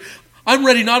ready. I'm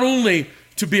ready not only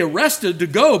to be arrested, to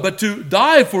go, but to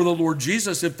die for the Lord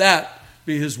Jesus, if that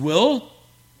be his will.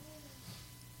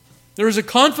 There is a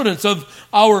confidence of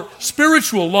our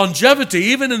spiritual longevity,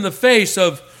 even in the face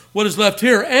of what is left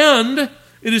here. And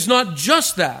it is not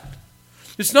just that.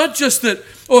 It's not just that,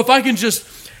 if I can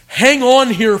just hang on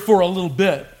here for a little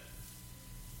bit,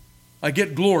 I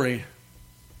get glory.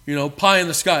 Pie in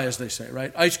the sky, as they say,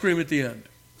 right? Ice cream at the end.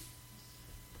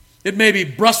 It may be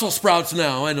Brussels sprouts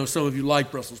now. I know some of you like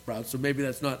Brussels sprouts, so maybe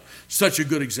that's not such a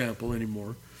good example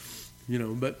anymore.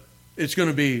 But it's going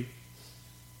to be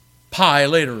pie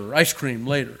later or ice cream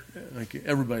later. Like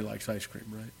everybody likes ice cream,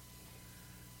 right?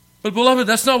 But beloved,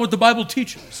 that's not what the Bible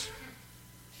teaches.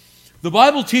 The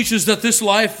Bible teaches that this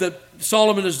life that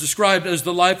Solomon has described as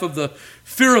the life of the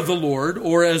fear of the Lord,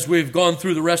 or as we've gone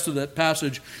through the rest of that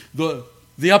passage,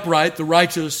 the upright, the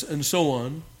righteous, and so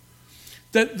on,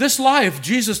 that this life,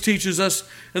 Jesus teaches us,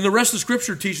 and the rest of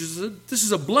Scripture teaches us, that this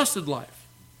is a blessed life.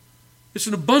 It's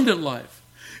an abundant life.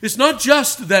 It's not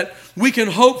just that we can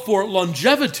hope for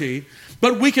longevity,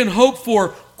 but we can hope for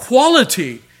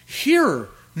quality here,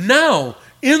 now,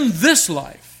 in this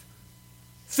life.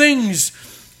 Things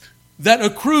that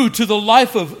accrue to the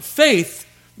life of faith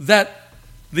that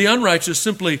the unrighteous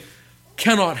simply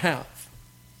cannot have.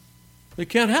 They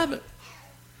can't have it.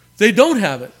 They don't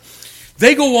have it.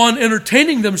 They go on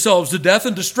entertaining themselves to death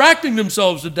and distracting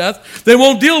themselves to death. They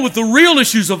won't deal with the real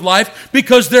issues of life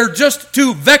because they're just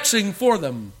too vexing for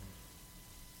them.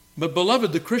 But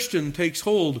beloved, the Christian takes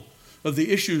hold of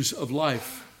the issues of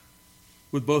life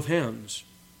with both hands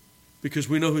because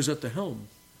we know who's at the helm,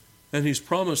 and he's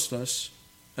promised us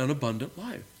an abundant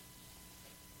life.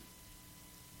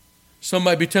 Some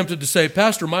might be tempted to say,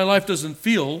 Pastor, my life doesn't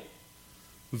feel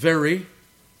very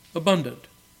abundant.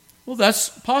 Well, that's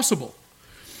possible.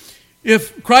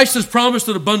 If Christ has promised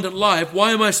an abundant life,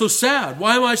 why am I so sad?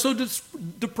 Why am I so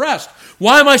depressed?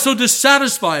 Why am I so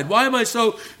dissatisfied? Why am I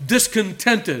so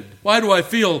discontented? Why do I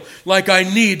feel like I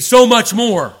need so much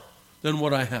more than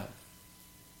what I have?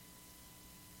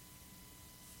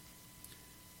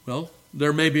 Well,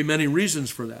 there may be many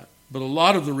reasons for that, but a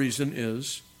lot of the reason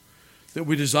is that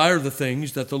we desire the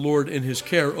things that the Lord in his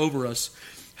care over us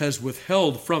has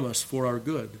withheld from us for our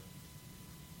good.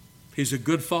 He's a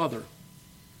good father.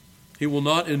 He will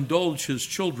not indulge his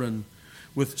children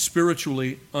with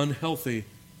spiritually unhealthy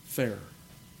fare.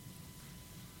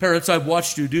 Parents, I've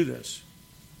watched you do this.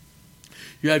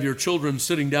 You have your children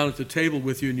sitting down at the table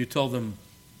with you and you tell them,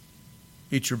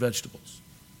 eat your vegetables.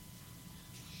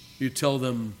 You tell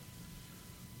them,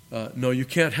 no, you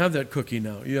can't have that cookie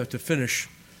now. You have to finish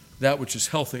that which is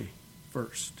healthy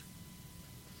first.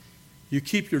 You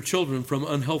keep your children from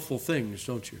unhealthful things,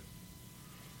 don't you?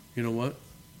 You know what?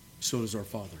 So does our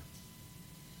Father.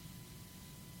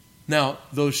 Now,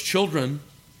 those children,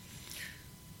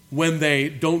 when they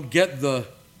don't get the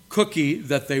cookie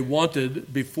that they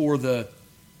wanted before the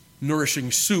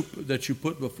nourishing soup that you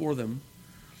put before them,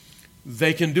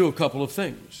 they can do a couple of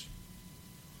things.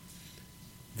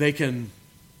 They can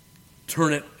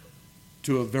turn it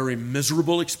to a very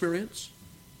miserable experience,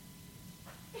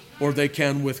 or they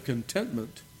can, with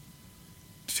contentment,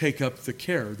 take up the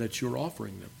care that you're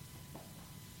offering them.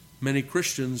 Many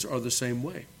Christians are the same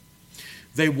way.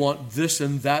 They want this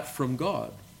and that from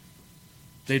God.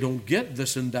 They don't get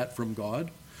this and that from God.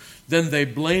 Then they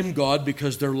blame God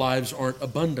because their lives aren't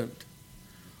abundant.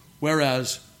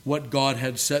 Whereas what God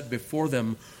had set before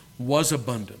them was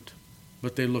abundant,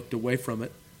 but they looked away from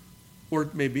it, or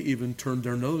maybe even turned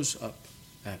their nose up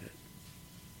at it,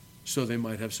 so they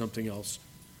might have something else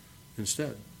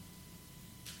instead.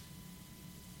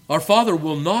 Our Father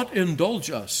will not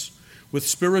indulge us with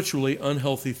spiritually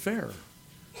unhealthy fare.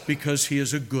 because he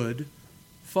is a good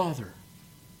Father.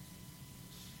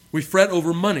 We fret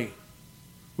over money.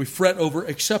 We fret over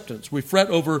acceptance. We fret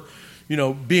over,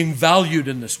 being valued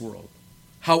in this world,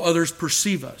 how others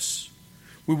perceive us.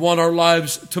 We want our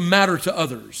lives to matter to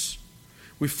others.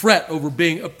 We fret over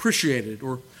being appreciated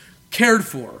or cared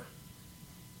for.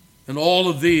 And all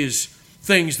of these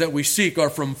things that we seek are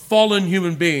from fallen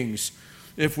human beings.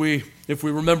 If we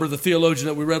remember the theologian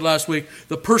that we read last week,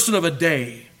 the person of a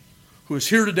day, who is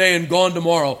here today and gone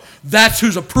tomorrow, that's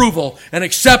whose approval and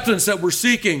acceptance that we're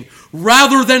seeking,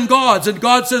 rather than God's. And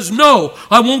God says, no,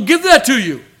 I won't give that to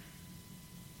you.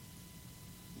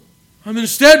 I'm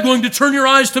instead going to turn your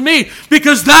eyes to me,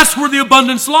 because that's where the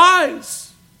abundance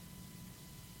lies.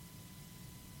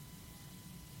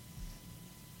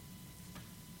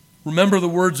 Remember the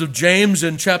words of James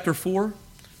in chapter 4?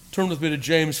 Turn with me to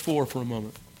James 4 for a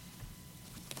moment.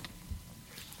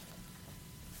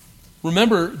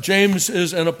 Remember, James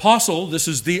is an apostle. This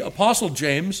is the apostle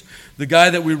James, the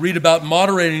guy that we read about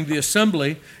moderating the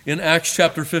assembly in Acts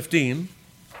chapter 15.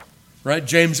 Right?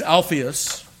 James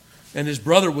Alphaeus, and his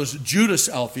brother was Judas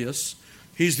Alphaeus.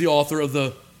 He's the author of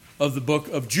the book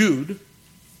of Jude.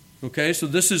 Okay, so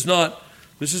this is not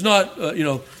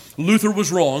Luther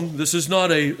was wrong. This is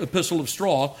not an epistle of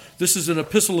straw. This is an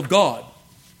epistle of God.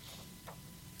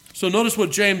 So notice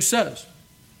what James says.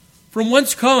 From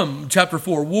whence come, chapter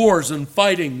 4, wars and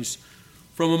fightings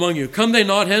from among you? Come they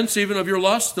not hence even of your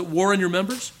lust that war in your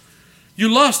members?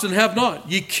 You lust and have not.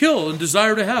 Ye kill and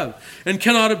desire to have, and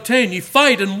cannot obtain. Ye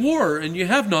fight and war, and ye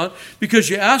have not, because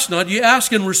ye ask not. Ye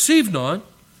ask and receive not,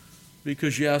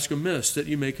 because ye ask amiss, that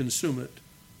ye may consume it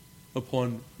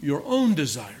upon your own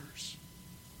desires.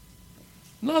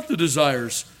 Not the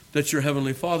desires that your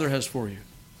heavenly Father has for you.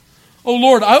 Oh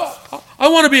Lord, I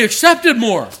want to be accepted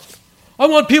more. I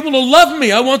want people to love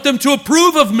me. I want them to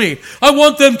approve of me. I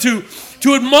want them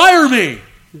to admire me.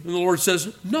 And the Lord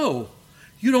says, no,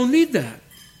 you don't need that.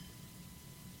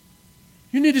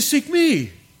 You need to seek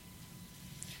me.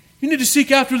 You need to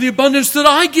seek after the abundance that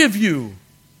I give you.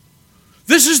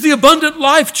 This is the abundant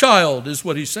life, child, is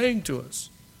what he's saying to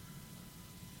us.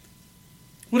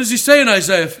 What does he say in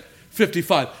Isaiah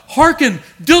 55? Hearken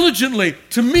diligently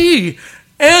to me,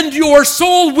 and your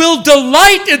soul will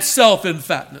delight itself in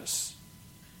fatness.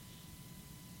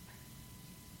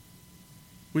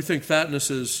 We think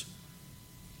fatness is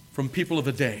from people of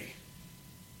a day.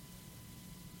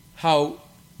 How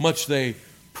much they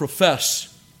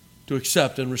profess to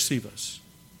accept and receive us.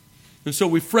 And so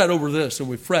we fret over this and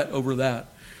we fret over that.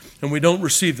 And we don't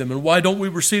receive them. And why don't we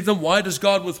receive them? Why does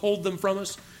God withhold them from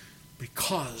us?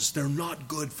 Because they're not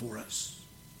good for us.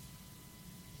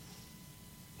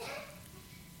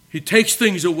 He takes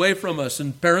things away from us.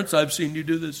 And parents, I've seen you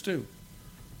do this too.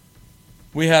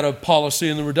 We had a policy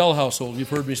in the Riddell household. You've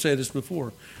heard me say this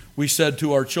before. We said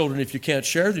to our children, if you can't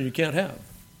share, then you can't have.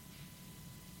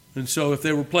 And so if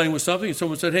they were playing with something and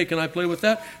someone said, hey, can I play with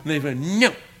that? And they said,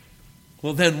 no.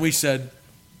 Well, then we said,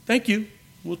 thank you.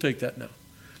 We'll take that now.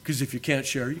 Because if you can't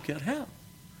share, you can't have.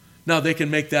 Now, they can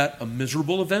make that a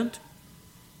miserable event,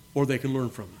 or they can learn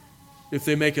from it. If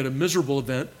they make it a miserable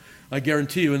event, I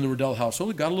guarantee you in the Riddell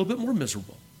household, it got a little bit more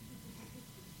miserable.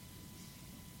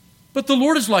 But the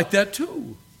Lord is like that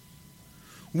too.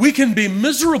 We can be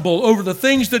miserable over the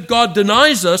things that God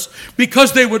denies us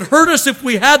because they would hurt us if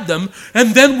we had them,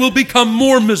 and then we'll become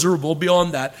more miserable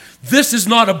beyond that. This is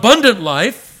not abundant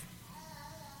life.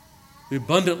 The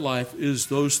abundant life is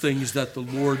those things that the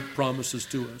Lord promises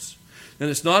to us. And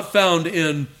it's not found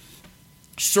in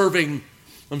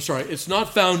it's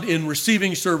not found in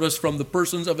receiving service from the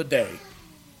persons of a day.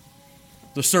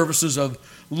 The services of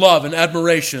love and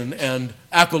admiration and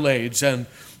accolades and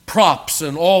props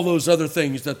and all those other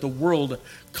things that the world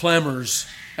clamors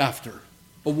after.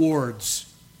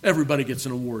 Awards. Everybody gets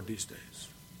an award these days.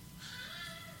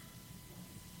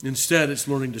 Instead, it's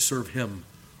learning to serve Him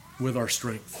with our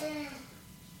strength.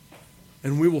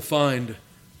 And we will find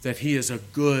that He is a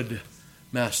good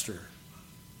master.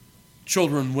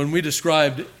 Children, when we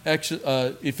described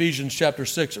Ephesians chapter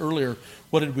 6 earlier,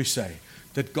 what did we say?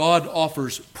 That God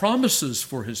offers promises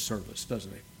for His service,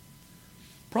 doesn't He?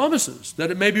 Promises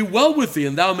that it may be well with thee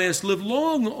and thou mayest live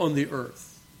long on the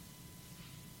earth.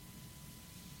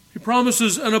 He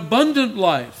promises an abundant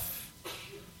life.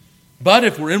 But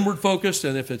if we're inward focused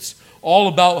and if it's all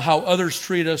about how others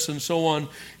treat us and so on,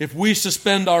 if we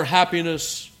suspend our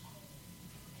happiness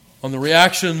on the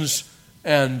reactions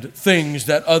and things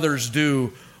that others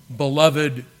do,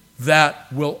 beloved,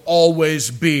 that will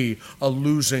always be a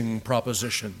losing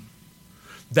proposition.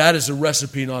 That is a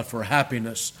recipe not for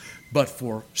happiness, but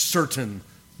for certain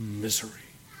misery.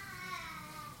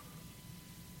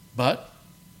 But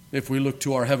if we look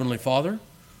to our Heavenly Father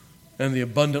and the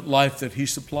abundant life that He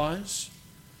supplies,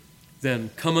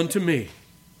 then come unto me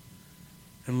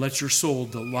and let your soul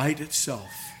delight itself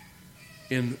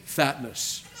in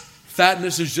fatness.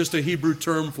 Fatness is just a Hebrew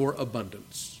term for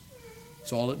abundance.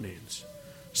 That's all it means.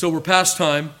 So we're past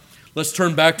time. Let's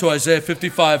turn back to Isaiah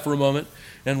 55 for a moment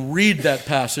and read that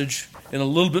passage in a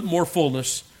little bit more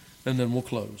fullness, and then we'll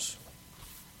close.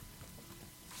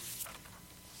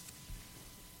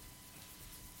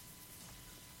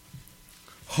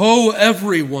 Ho,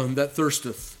 everyone that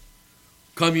thirsteth,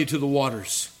 come ye to the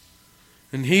waters.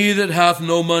 And he that hath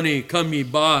no money, come ye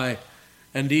buy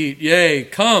and eat. Yea,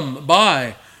 come,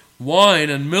 buy wine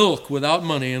and milk without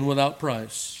money and without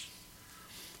price.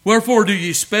 Wherefore do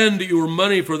ye spend your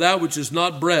money for that which is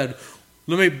not bread?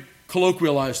 Let me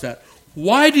colloquialize that.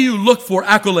 Why do you look for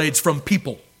accolades from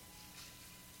people?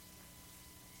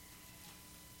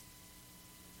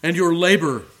 And your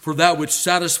labor for that which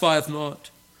satisfieth not?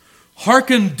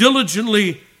 Hearken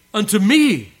diligently unto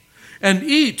me, and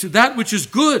eat that which is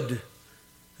good,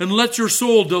 and let your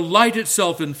soul delight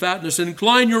itself in fatness.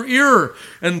 Incline your ear,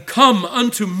 and come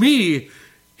unto me.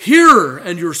 Hear,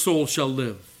 and your soul shall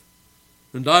live.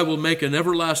 And I will make an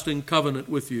everlasting covenant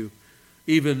with you,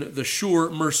 even the sure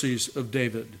mercies of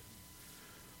David.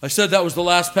 I said that was the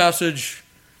last passage.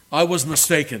 I was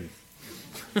mistaken.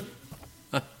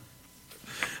 I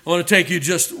want to take you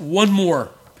just one more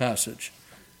passage,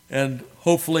 and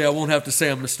hopefully I won't have to say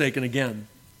I'm mistaken again.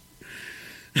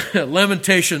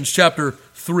 Lamentations chapter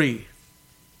 3.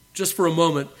 Just for a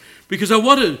moment, because I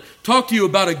want to talk to you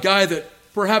about a guy that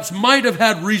perhaps might have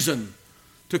had reason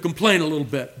to complain a little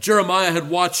bit. Jeremiah had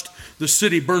watched the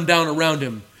city burn down around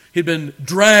him. He'd been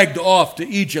dragged off to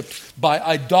Egypt by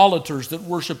idolaters that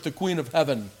worshiped the Queen of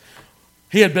Heaven.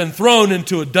 He had been thrown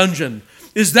into a dungeon.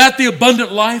 Is that the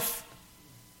abundant life?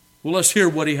 Well, let's hear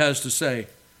what he has to say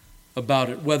about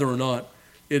it, whether or not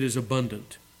it is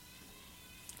abundant.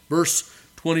 Verse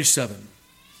 27.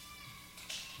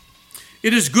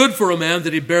 It is good for a man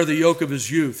that he bear the yoke of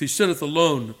his youth. He sitteth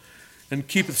alone and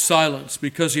keepeth silence,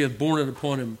 because he hath borne it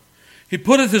upon him. He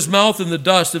putteth his mouth in the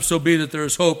dust, if so be that there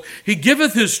is hope. He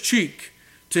giveth his cheek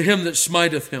to him that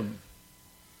smiteth him.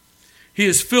 He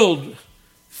is filled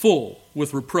full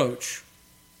with reproach.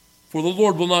 For the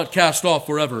Lord will not cast off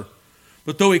forever.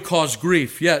 But though he cause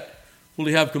grief, yet will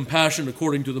he have compassion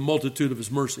according to the multitude of his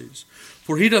mercies.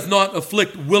 For he doth not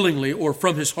afflict willingly or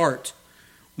from his heart,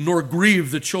 nor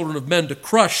grieve the children of men, to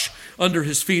crush under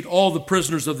his feet all the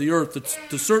prisoners of the earth,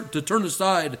 to turn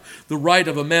aside the right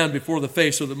of a man before the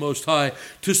face of the Most High,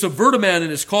 to subvert a man in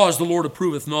his cause the Lord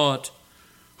approveth not.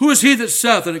 Who is he that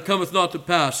saith, and it cometh not to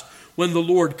pass, when the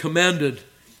Lord commandeth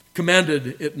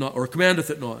it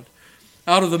not?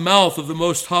 Out of the mouth of the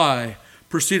Most High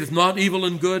proceedeth not evil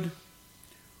and good?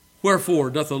 Wherefore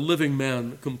doth a living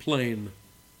man complain,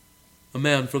 a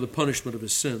man for the punishment of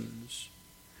his sins?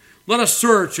 Let us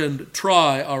search and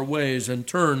try our ways, and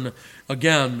turn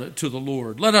again to the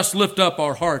Lord. Let us lift up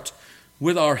our heart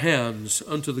with our hands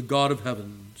unto the God of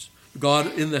heavens,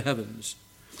 God in the heavens.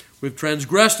 We have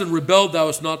transgressed and rebelled, thou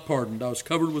hast not pardoned. Thou hast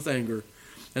covered with anger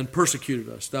and persecuted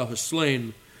us. Thou hast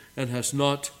slain and hast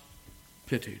not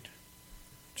pitied.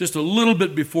 Just a little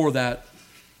bit before that,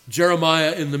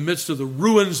 Jeremiah, in the midst of the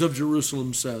ruins of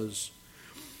Jerusalem, says,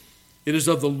 it is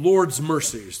of the Lord's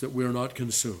mercies that we are not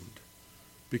consumed,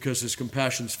 because his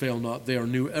compassions fail not. They are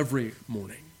new every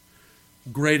morning.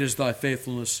 Great is thy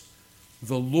faithfulness.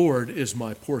 The Lord is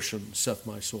my portion, saith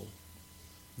my soul.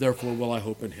 Therefore will I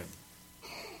hope in him.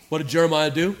 What did Jeremiah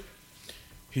do?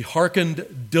 He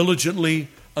hearkened diligently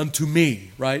unto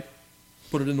me, right?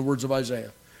 Put it in the words of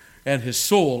Isaiah. And his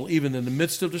soul, even in the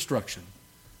midst of destruction,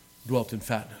 dwelt in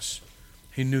fatness.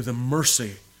 He knew the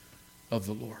mercy of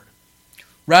the Lord.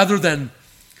 Rather than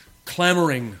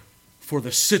clamoring for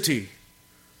the city,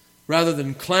 rather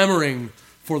than clamoring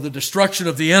for the destruction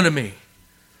of the enemy,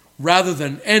 rather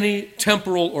than any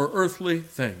temporal or earthly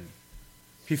thing,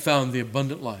 he found the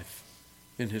abundant life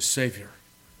in his Savior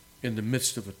in the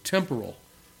midst of a temporal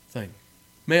thing.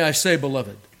 May I say,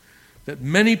 beloved, that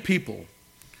many people,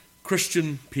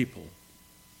 Christian people,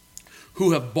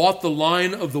 who have bought the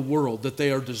line of the world, that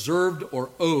they are deserved or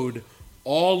owed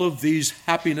all of these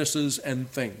happinesses and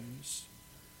things,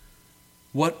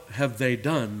 what have they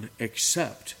done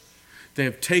except they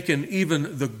have taken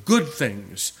even the good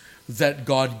things that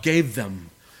God gave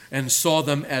them and saw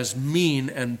them as mean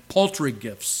and paltry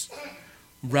gifts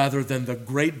rather than the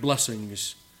great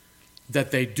blessings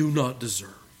that they do not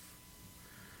deserve.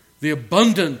 The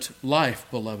abundant life,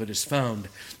 beloved, is found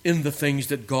in the things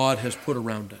that God has put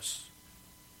around us.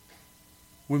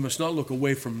 We must not look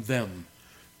away from them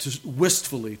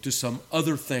wistfully to some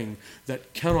other thing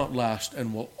that cannot last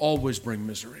and will always bring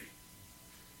misery.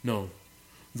 No,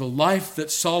 the life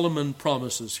that Solomon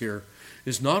promises here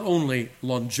is not only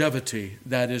longevity,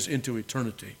 that is, into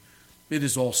eternity, it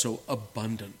is also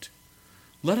abundant.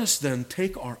 Let us then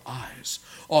take our eyes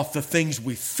off the things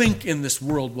we think in this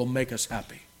world will make us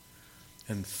happy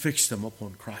and fix them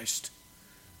upon Christ,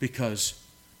 because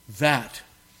that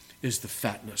is the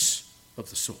fatness of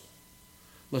the soul.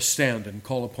 Let's stand and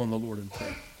call upon the Lord in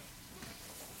prayer.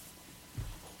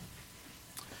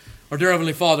 Our dear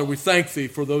Heavenly Father, we thank Thee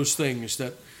for those things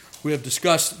that we have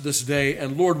discussed this day.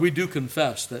 And Lord, we do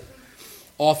confess that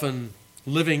often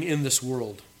living in this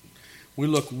world, we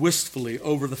look wistfully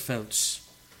over the fence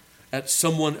at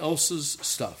someone else's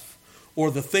stuff,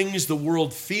 or the things the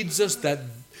world feeds us that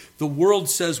the world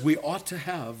says we ought to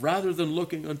have, rather than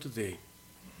looking unto Thee.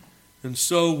 And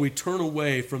so we turn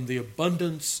away from the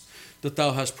abundance that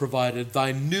Thou hast provided,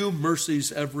 Thy new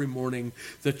mercies every morning,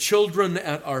 the children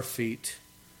at our feet,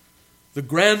 the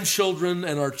grandchildren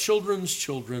and our children's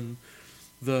children,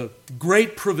 the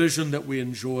great provision that we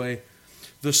enjoy,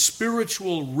 the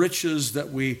spiritual riches that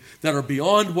are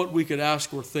beyond what we could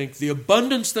ask or think, the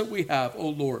abundance that we have, O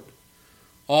Lord.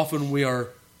 Often we are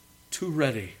too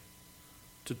ready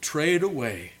to trade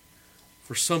away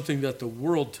for something that the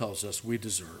world tells us we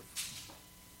deserve.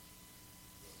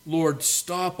 Lord,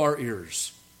 stop our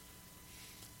ears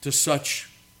to such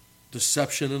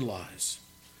deception and lies,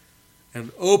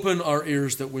 and open our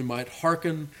ears that we might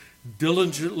hearken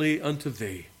diligently unto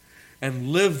Thee and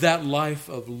live that life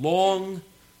of long,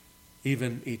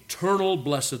 even eternal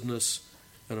blessedness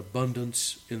and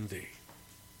abundance in Thee.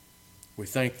 We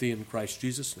thank Thee in Christ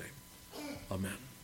Jesus' name. Amen.